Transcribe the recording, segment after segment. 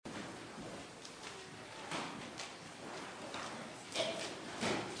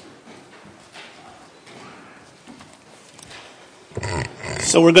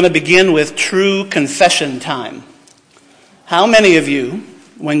So we're going to begin with true confession time. How many of you,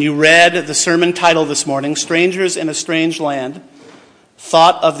 when you read the sermon title this morning, Strangers in a Strange Land,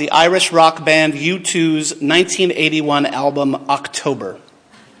 thought of the Irish rock band U2's 1981 album, October?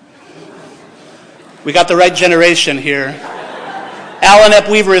 We got the right generation here. Alan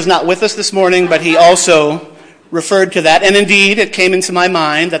Epweaver is not with us this morning, but he also referred to that. And indeed, it came into my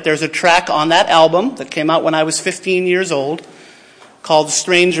mind that there's a track on that album that came out when I was 15 years old called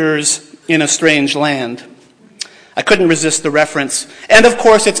Strangers in a Strange Land. I couldn't resist the reference. And of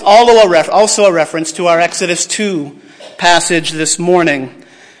course, it's also a reference to our Exodus 2 passage this morning,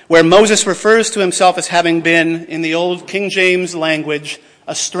 where Moses refers to himself as having been, in the old King James language,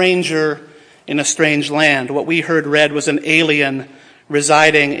 a stranger in a strange land. What we heard read was an alien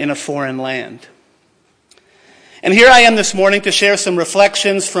residing in a foreign land. And here I am this morning to share some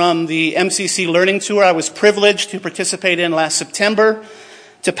reflections from the MCC Learning Tour I was privileged to participate in last September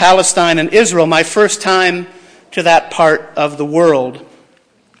to Palestine and Israel, my first time to that part of the world.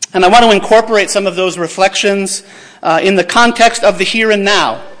 And I want to incorporate some of those reflections in the context of the here and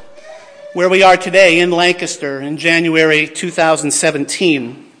now, where we are today in Lancaster in January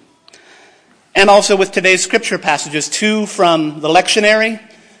 2017. And also with today's scripture passages, two from the lectionary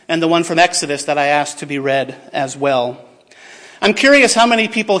and the one from Exodus that I asked to be read as well. I'm curious how many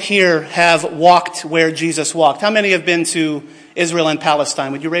people here have walked where Jesus walked. How many have been to Israel and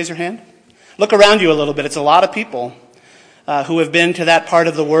Palestine? Would you raise your hand? Look around you a little bit. It's a lot of people who have been to that part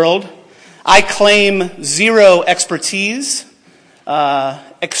of the world. I claim zero expertise,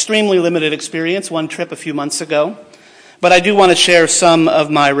 extremely limited experience, one trip a few months ago. But I do want to share some of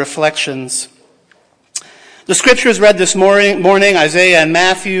my reflections. The scriptures read this morning, Isaiah and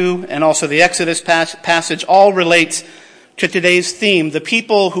Matthew, and also the Exodus passage, all relate to today's theme. The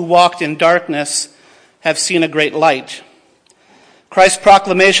people who walked in darkness have seen a great light. Christ's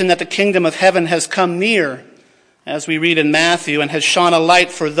proclamation that the kingdom of heaven has come near, as we read in Matthew, and has shone a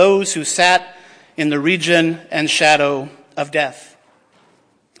light for those who sat in the region and shadow of death.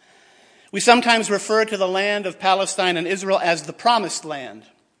 We sometimes refer to the land of Palestine and Israel as the promised land.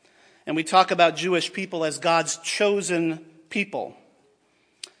 And we talk about Jewish people as God's chosen people.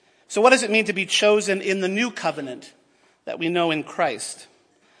 So what does it mean to be chosen in the new covenant that we know in Christ?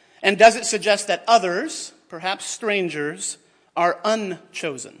 And does it suggest that others, perhaps strangers, are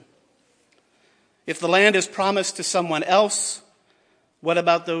unchosen? If the land is promised to someone else, what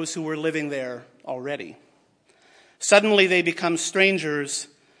about those who were living there already? Suddenly they become strangers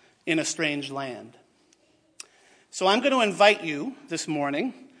in a strange land. So I'm going to invite you this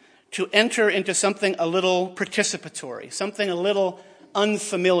morning to enter into something a little participatory, something a little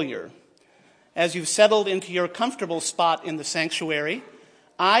unfamiliar. As you've settled into your comfortable spot in the sanctuary,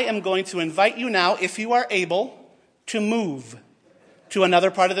 I am going to invite you now, if you are able, to move to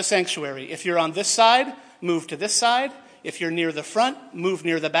another part of the sanctuary. If you're on this side, move to this side. If you're near the front, move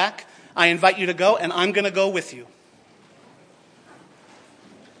near the back. I invite you to go, and I'm going to go with you.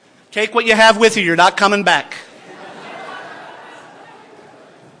 Take what you have with you. You're not coming back.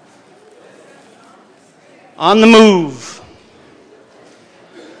 On the move.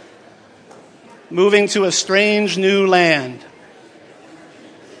 Moving to a strange new land.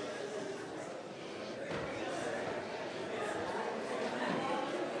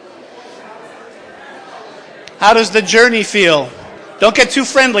 How does the journey feel? Don't get too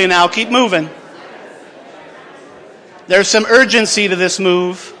friendly now. Keep moving. There's some urgency to this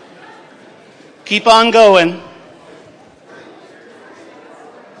move. Keep on going.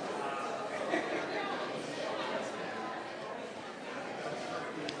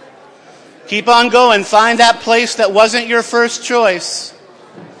 Keep on going. Find that place that wasn't your first choice.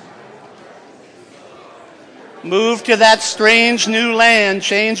 Move to that strange new land.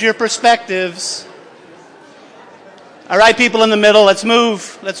 Change your perspectives. All right, people in the middle, let's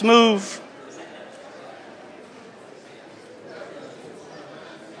move. Let's move.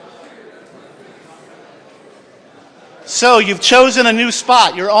 So, you've chosen a new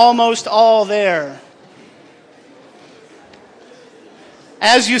spot. You're almost all there.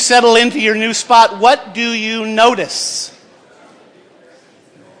 As you settle into your new spot, what do you notice?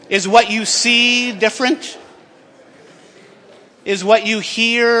 Is what you see different? Is what you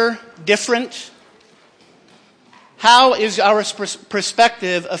hear different? How is our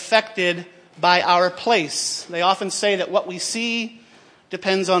perspective affected by our place? They often say that what we see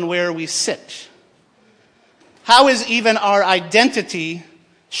depends on where we sit. How is even our identity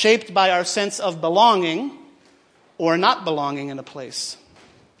shaped by our sense of belonging or not belonging in a place?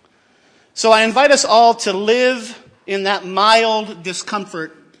 So I invite us all to live in that mild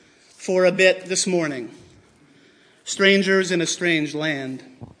discomfort for a bit this morning. strangers in a strange land.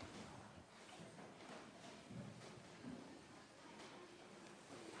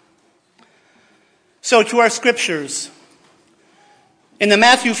 So to our scriptures. In the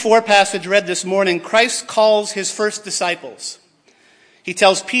Matthew 4 passage read this morning, Christ calls his first disciples. He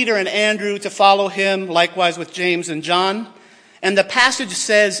tells Peter and Andrew to follow him, likewise with James and John. And the passage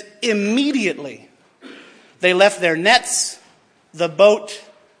says, immediately they left their nets, the boat,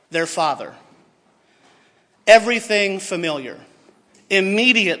 their father. Everything familiar.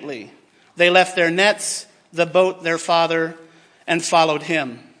 Immediately they left their nets, the boat, their father, and followed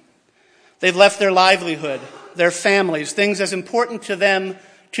him. They've left their livelihood, their families, things as important to them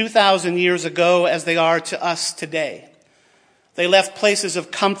 2,000 years ago as they are to us today. They left places of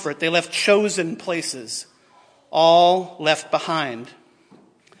comfort. They left chosen places, all left behind.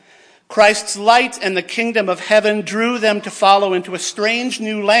 Christ's light and the kingdom of heaven drew them to follow into a strange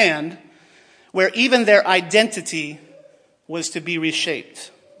new land where even their identity was to be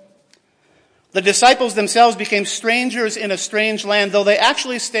reshaped. The disciples themselves became strangers in a strange land, though they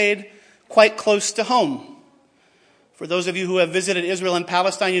actually stayed quite close to home. For those of you who have visited Israel and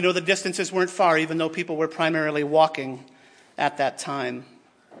Palestine, you know the distances weren't far, even though people were primarily walking at that time.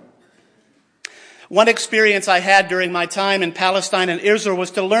 One experience I had during my time in Palestine and Israel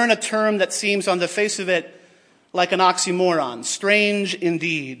was to learn a term that seems on the face of it like an oxymoron, strange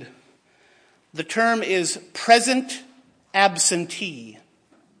indeed. The term is present absentee.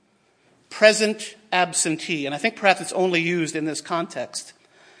 Present absentee, and I think perhaps it's only used in this context.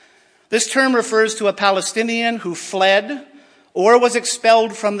 This term refers to a Palestinian who fled or was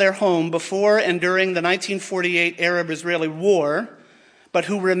expelled from their home before and during the 1948 Arab-Israeli War, but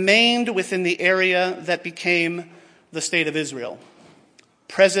who remained within the area that became the State of Israel.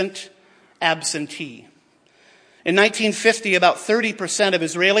 Present absentee. In 1950, about 30% of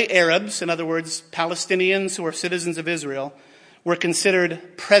Israeli Arabs, in other words, Palestinians who are citizens of Israel, were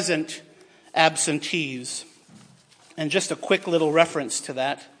considered present absentees. And just a quick little reference to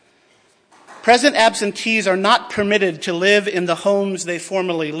that. Present absentees are not permitted to live in the homes they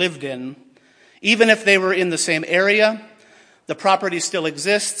formerly lived in. Even if they were in the same area, the property still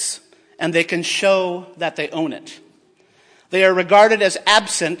exists, and they can show that they own it. They are regarded as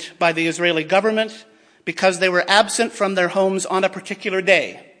absent by the Israeli government because they were absent from their homes on a particular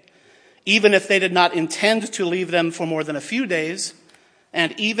day, even if they did not intend to leave them for more than a few days,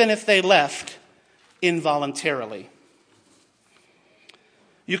 and even if they left involuntarily.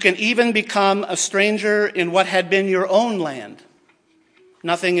 You can even become a stranger in what had been your own land.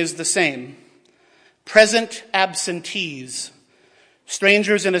 Nothing is the same. Present absentees,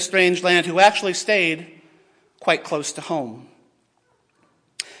 strangers in a strange land who actually stayed quite close to home.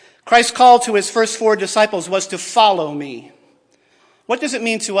 Christ's call to his first 4 disciples was to follow me. What does it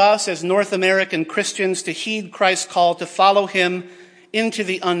mean to us as North American Christians to heed Christ's call to follow him into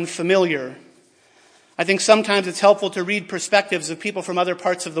the unfamiliar? I think sometimes it's helpful to read perspectives of people from other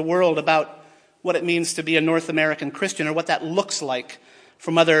parts of the world about what it means to be a North American Christian or what that looks like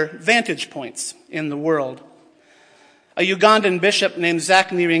from other vantage points in the world. A Ugandan bishop named Zach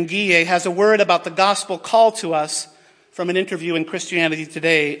Niringiye has a word about the gospel call to us from an interview in Christianity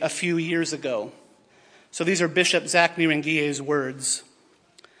Today a few years ago. So these are Bishop Zach Niringiye's words.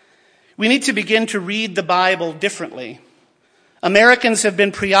 We need to begin to read the Bible differently. Americans have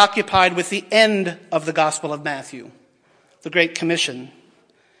been preoccupied with the end of the Gospel of Matthew, the Great Commission.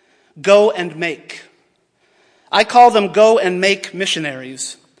 Go and make. I call them go and make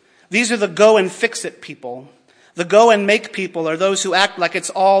missionaries. These are the go and fix it people. The go and make people are those who act like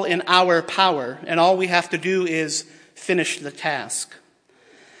it's all in our power, and all we have to do is finish the task.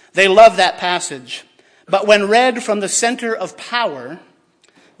 They love that passage, but when read from the center of power,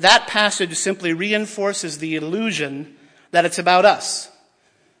 that passage simply reinforces the illusion that it's about us,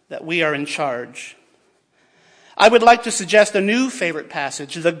 that we are in charge. I would like to suggest a new favorite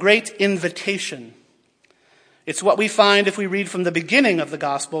passage, the Great Invitation. It's what we find if we read from the beginning of the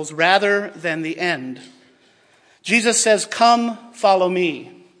Gospels rather than the end. Jesus says, "Come, follow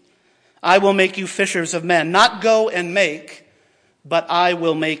me. I will make you fishers of men." Not go and make, but I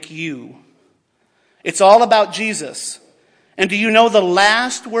will make you. It's all about Jesus. And do you know the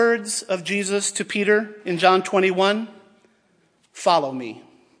last words of Jesus to Peter in John 21? Follow me.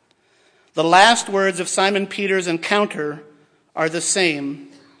 The last words of Simon Peter's encounter are the same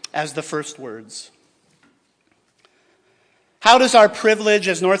as the first words. How does our privilege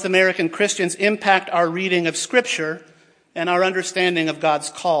as North American Christians impact our reading of Scripture and our understanding of God's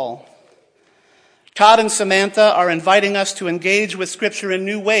call? Todd and Samantha are inviting us to engage with Scripture in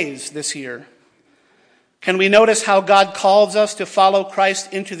new ways this year. Can we notice how God calls us to follow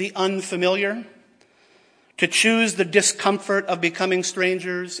Christ into the unfamiliar? to choose the discomfort of becoming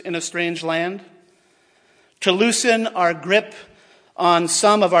strangers in a strange land, to loosen our grip on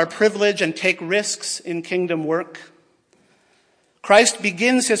some of our privilege and take risks in kingdom work. Christ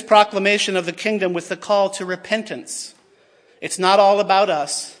begins his proclamation of the kingdom with the call to repentance. It's not all about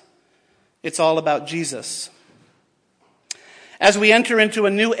us. It's all about Jesus. As we enter into a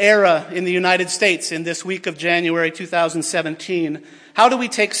new era in the United States in this week of January 2017, how do we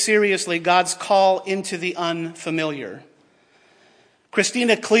take seriously God's call into the unfamiliar?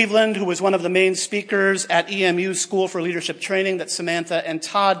 Christina Cleveland, who was one of the main speakers at EMU's School for Leadership Training that Samantha and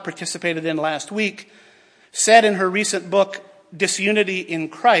Todd participated in last week, said in her recent book, Disunity in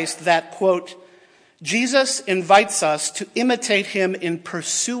Christ, that, quote, Jesus invites us to imitate him in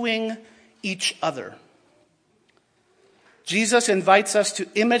pursuing each other. Jesus invites us to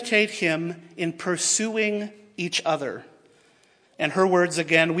imitate him in pursuing each other. And her words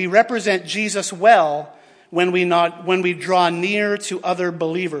again, we represent Jesus well when we draw near to other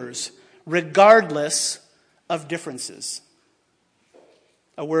believers, regardless of differences.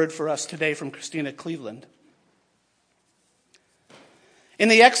 A word for us today from Christina Cleveland. In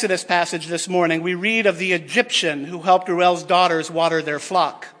the Exodus passage this morning, we read of the Egyptian who helped Reuel's daughters water their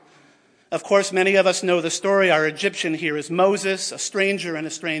flock. Of course, many of us know the story. Our Egyptian here is Moses, a stranger in a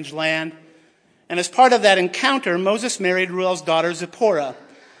strange land. And as part of that encounter, Moses married Reuel's daughter Zipporah.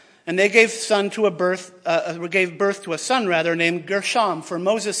 And they gave birth to a son named Gershom. For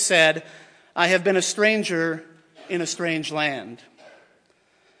Moses said, I have been a stranger in a strange land.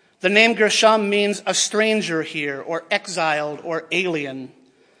 The name Gershom means a stranger here, or exiled, or alien.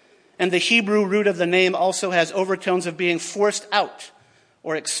 And the Hebrew root of the name also has overtones of being forced out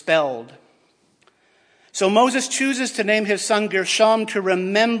or expelled. So Moses chooses to name his son Gershom to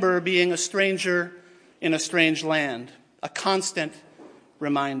remember being a stranger in a strange land, a constant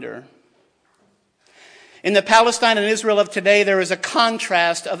reminder. In the Palestine and Israel of today, there is a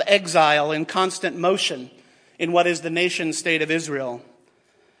contrast of exile in constant motion in what is the nation state of Israel.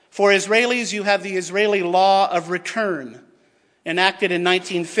 For Israelis, you have the Israeli law of return, enacted in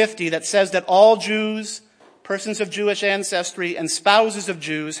 1950, that says that all Jews, persons of Jewish ancestry, and spouses of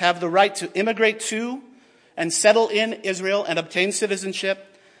Jews have the right to immigrate to and settle in Israel and obtain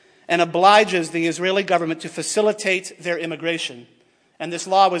citizenship, and obliges the Israeli government to facilitate their immigration. And this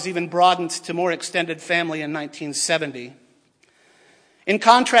law was even broadened to more extended family in 1970. In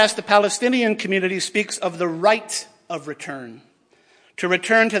contrast, the Palestinian community speaks of the right of return, to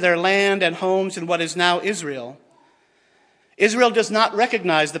return to their land and homes in what is now Israel. Israel does not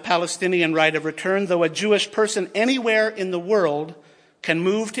recognize the Palestinian right of return, though a Jewish person anywhere in the world can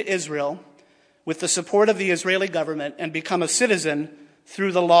move to Israel with the support of the Israeli government and become a citizen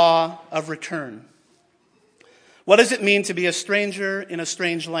through the law of return. What does it mean to be a stranger in a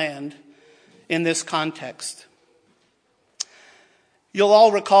strange land in this context? You'll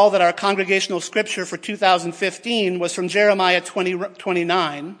all recall that our congregational scripture for 2015 was from Jeremiah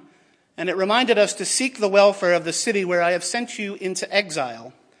 29, and it reminded us to seek the welfare of the city where I have sent you into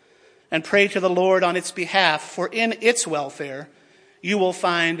exile, and pray to the Lord on its behalf, for in its welfare you will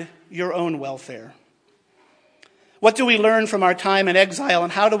find your own welfare. What do we learn from our time in exile,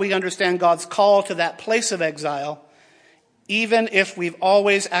 and how do we understand God's call to that place of exile, even if we've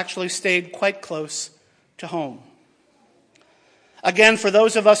always actually stayed quite close to home? Again, for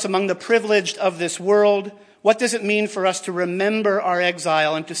those of us among the privileged of this world, what does it mean for us to remember our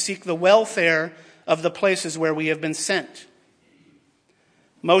exile and to seek the welfare of the places where we have been sent?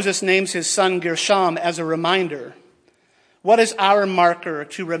 Moses names his son Gershom as a reminder. What is our marker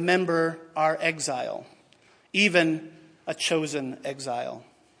to remember our exile, even a chosen exile?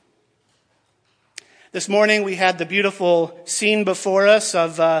 This morning we had the beautiful scene before us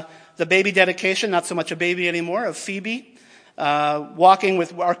of the baby dedication, not so much a baby anymore, of Phoebe, walking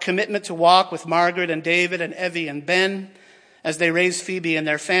with our commitment to walk with Margaret and David and Evie and Ben as they raise Phoebe and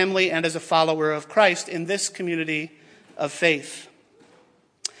their family and as a follower of Christ in this community of faith.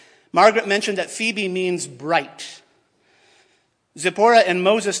 Margaret mentioned that Phoebe means bright. Zipporah and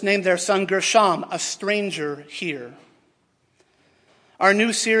Moses named their son Gershom, a stranger here. Our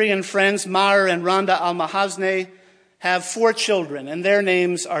new Syrian friends, Mar and Rhonda Almahazne, have 4 children, and their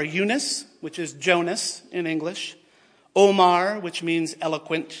names are Eunice, which is Jonas in English, Omar, which means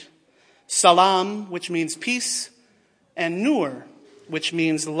eloquent, Salam, which means peace, and Nur, which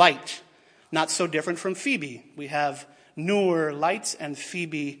means light. Not so different from Phoebe. We have Nur, light, and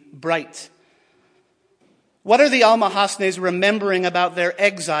Phoebe, bright. What are the Almahasnes remembering about their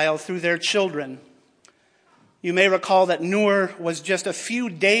exile through their children? You may recall that Nur was just a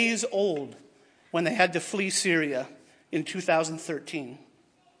few days old when they had to flee Syria in 2013.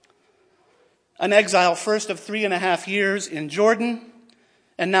 an exile first of 3.5 years in Jordan,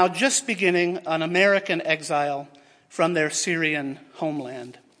 and now just beginning an American exile from their Syrian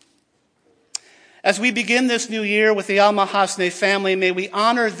homeland. As we begin this new year with the Al-Mahasne family, may we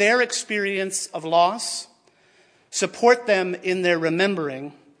honor their experience of loss, support them in their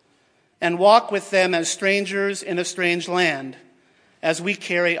remembering, and walk with them as strangers in a strange land as we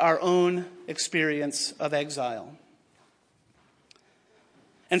carry our own experience of exile.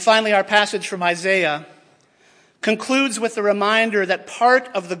 And finally, our passage from Isaiah concludes with the reminder that part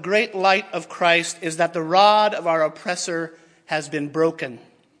of the great light of Christ is that the rod of our oppressor has been broken.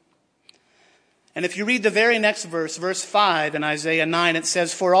 And if you read the very next verse, verse 5 in Isaiah 9, it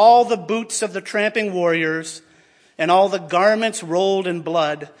says, "For all the boots of the tramping warriors and all the garments rolled in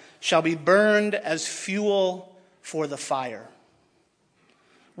blood shall be burned as fuel for the fire."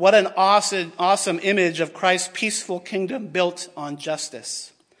 What an awesome image of Christ's peaceful kingdom built on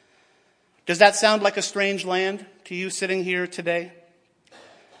justice. Does that sound like a strange land to you sitting here today?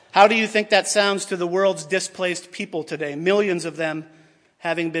 How do you think that sounds to the world's displaced people today, millions of them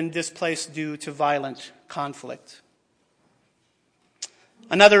having been displaced due to violent conflict?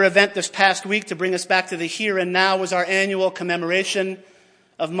 Another event this past week to bring us back to the here and now was our annual commemoration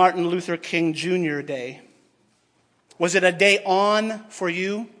of Martin Luther King Jr. Day. Was it a day on for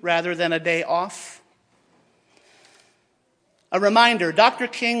you rather than a day off? A reminder, Dr.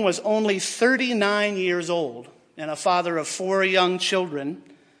 King was only 39 years old and a father of 4 young children,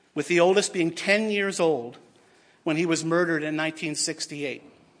 with the oldest being 10 years old when he was murdered in 1968.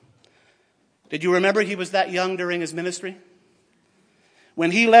 Did you remember he was that young during his ministry?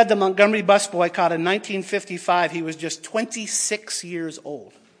 When he led the Montgomery bus boycott in 1955, he was just 26 years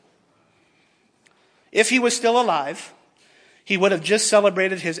old. If he was still alive, he would have just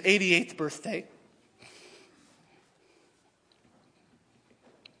celebrated his 88th birthday.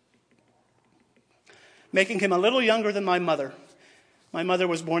 Making him a little younger than my mother. My mother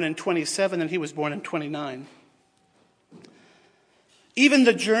was born in 27 and he was born in 29. Even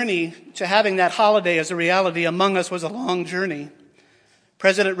the journey to having that holiday as a reality among us was a long journey.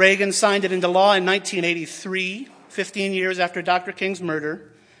 President Reagan signed it into law in 1983, 15 years after Dr. King's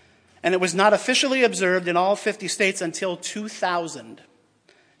murder, and it was not officially observed in all 50 states until 2000,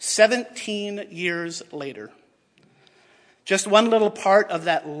 17 years later. Just one little part of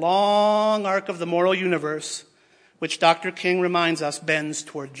that long arc of the moral universe, which Dr. King reminds us bends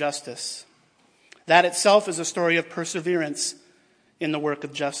toward justice. That itself is a story of perseverance in the work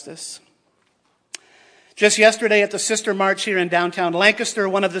of justice. Just yesterday at the Sister March here in downtown Lancaster,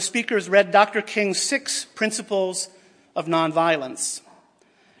 one of the speakers read Dr. King's 6 principles of nonviolence.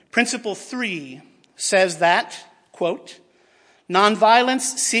 Principle 3 says that, quote,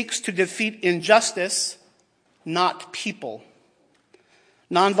 "Nonviolence seeks to defeat injustice, not people.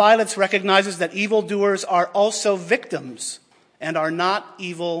 Nonviolence recognizes that evildoers are also victims and are not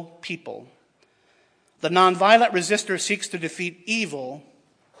evil people. The nonviolent resistor seeks to defeat evil,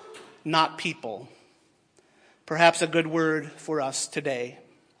 not people." Perhaps a good word for us today.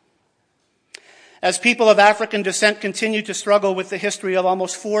 As people of African descent continue to struggle with the history of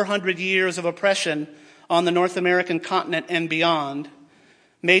almost 400 years of oppression on the North American continent and beyond,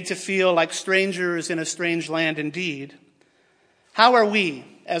 made to feel like strangers in a strange land indeed, how are we,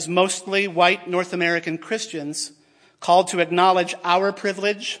 as mostly white North American Christians, called to acknowledge our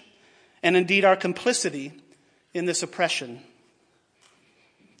privilege and indeed our complicity in this oppression?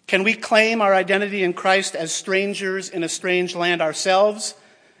 Can we claim our identity in Christ as strangers in a strange land ourselves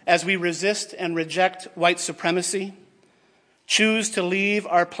as we resist and reject white supremacy, choose to leave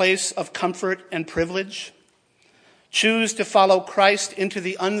our place of comfort and privilege, choose to follow Christ into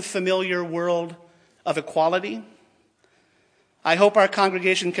the unfamiliar world of equality? I hope our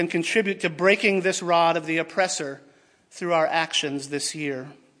congregation can contribute to breaking this rod of the oppressor through our actions this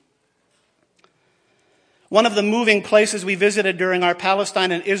year. One of the moving places we visited during our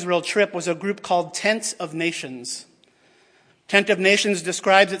Palestine and Israel trip was a group called Tent of Nations. Tent of Nations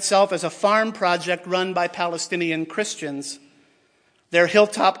describes itself as a farm project run by Palestinian Christians. Their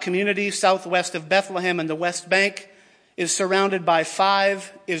hilltop community southwest of Bethlehem and the West Bank is surrounded by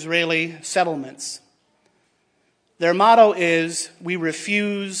 5 Israeli settlements. Their motto is, "We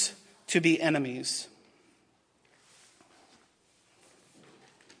refuse to be enemies."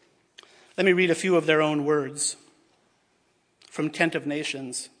 Let me read a few of their own words from Tent of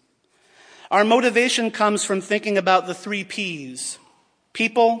Nations. "Our motivation comes from thinking about the 3 P's: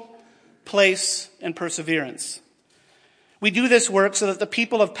 people, place, and perseverance. We do this work so that the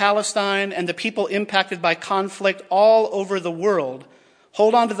people of Palestine and the people impacted by conflict all over the world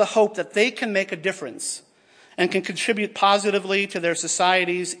hold on to the hope that they can make a difference and can contribute positively to their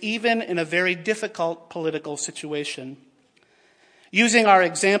societies, even in a very difficult political situation. Using our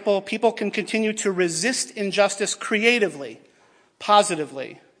example, people can continue to resist injustice creatively,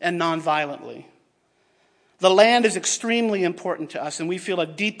 positively, and nonviolently. The land is extremely important to us, and we feel a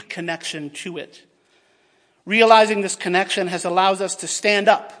deep connection to it. Realizing this connection has allowed us to stand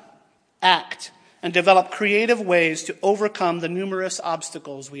up, act, and develop creative ways to overcome the numerous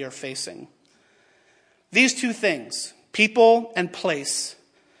obstacles we are facing. These two things, people and place,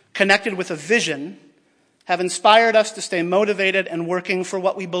 connected with a vision, have inspired us to stay motivated and working for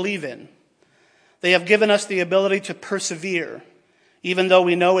what we believe in. They have given us the ability to persevere, even though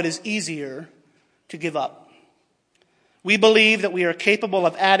we know it is easier to give up. We believe that we are capable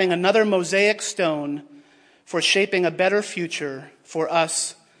of adding another mosaic stone for shaping a better future for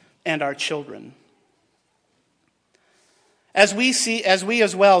us and our children. As we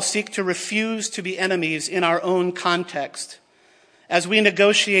as well seek to refuse to be enemies in our own context, as we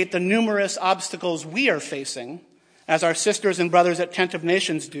negotiate the numerous obstacles we are facing, as our sisters and brothers at Tent of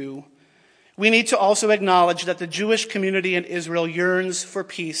Nations do, we need to also acknowledge that the Jewish community in Israel yearns for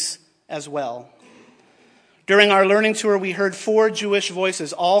peace as well. During our learning tour, we heard 4 Jewish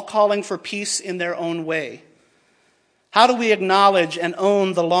voices, all calling for peace in their own way. How do we acknowledge and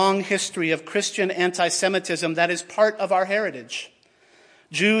own the long history of Christian anti-Semitism that is part of our heritage?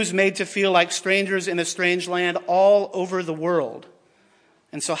 Jews made to feel like strangers in a strange land all over the world.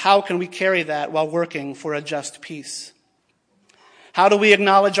 And so how can we carry that while working for a just peace? How do we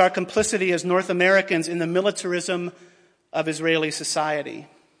acknowledge our complicity as North Americans in the militarism of Israeli society?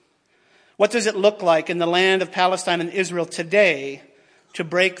 What does it look like in the land of Palestine and Israel today to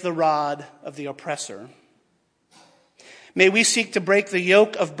break the rod of the oppressor? May we seek to break the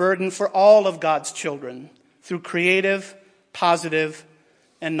yoke of burden for all of God's children through creative, positive,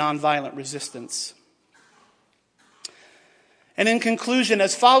 and nonviolent resistance. And in conclusion,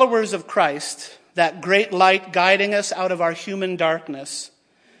 as followers of Christ, that great light guiding us out of our human darkness,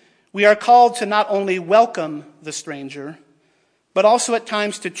 we are called to not only welcome the stranger, but also at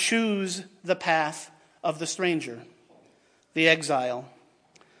times to choose the path of the stranger, the exile,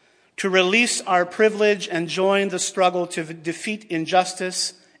 to release our privilege and join the struggle to defeat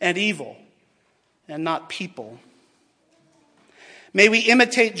injustice and evil, and not people. May we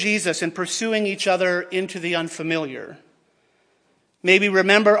imitate Jesus in pursuing each other into the unfamiliar. May we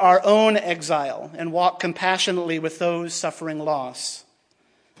remember our own exile and walk compassionately with those suffering loss.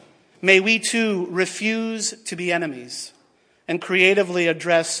 May we too refuse to be enemies and creatively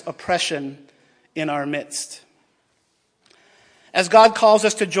address oppression in our midst. As God calls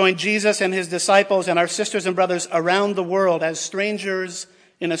us to join Jesus and his disciples and our sisters and brothers around the world as strangers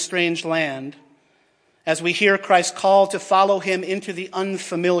in a strange land, as we hear Christ's call to follow him into the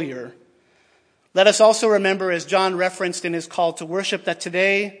unfamiliar, let us also remember, as John referenced in his call to worship, that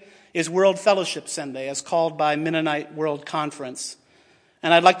today is World Fellowship Sunday, as called by Mennonite World Conference.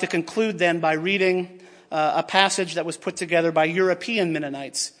 And I'd like to conclude then by reading a passage that was put together by European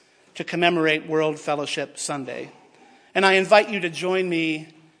Mennonites to commemorate World Fellowship Sunday. And I invite you to join me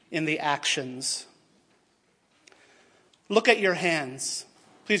in the actions. Look at your hands.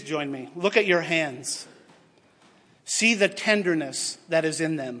 Please join me. Look at your hands. See the tenderness that is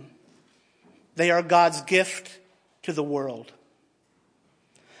in them. They are God's gift to the world.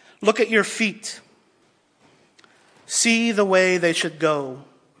 Look at your feet. See the way they should go.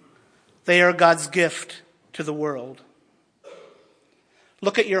 They are God's gift to the world.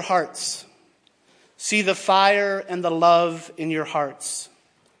 Look at your hearts. See the fire and the love in your hearts.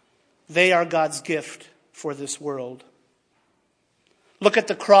 They are God's gift for this world. Look at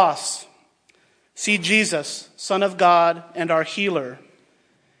the cross. See Jesus, Son of God and our healer.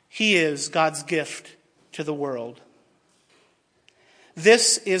 He is God's gift to the world.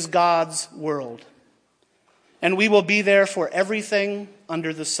 This is God's world, and we will be there for everything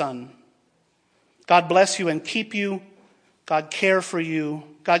under the sun. God bless you and keep you. God care for you.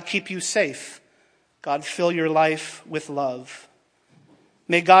 God keep you safe. God fill your life with love.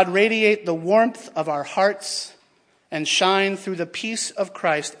 May God radiate the warmth of our hearts and shine through the peace of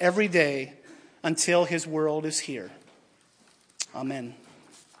Christ every day until his world is here. Amen.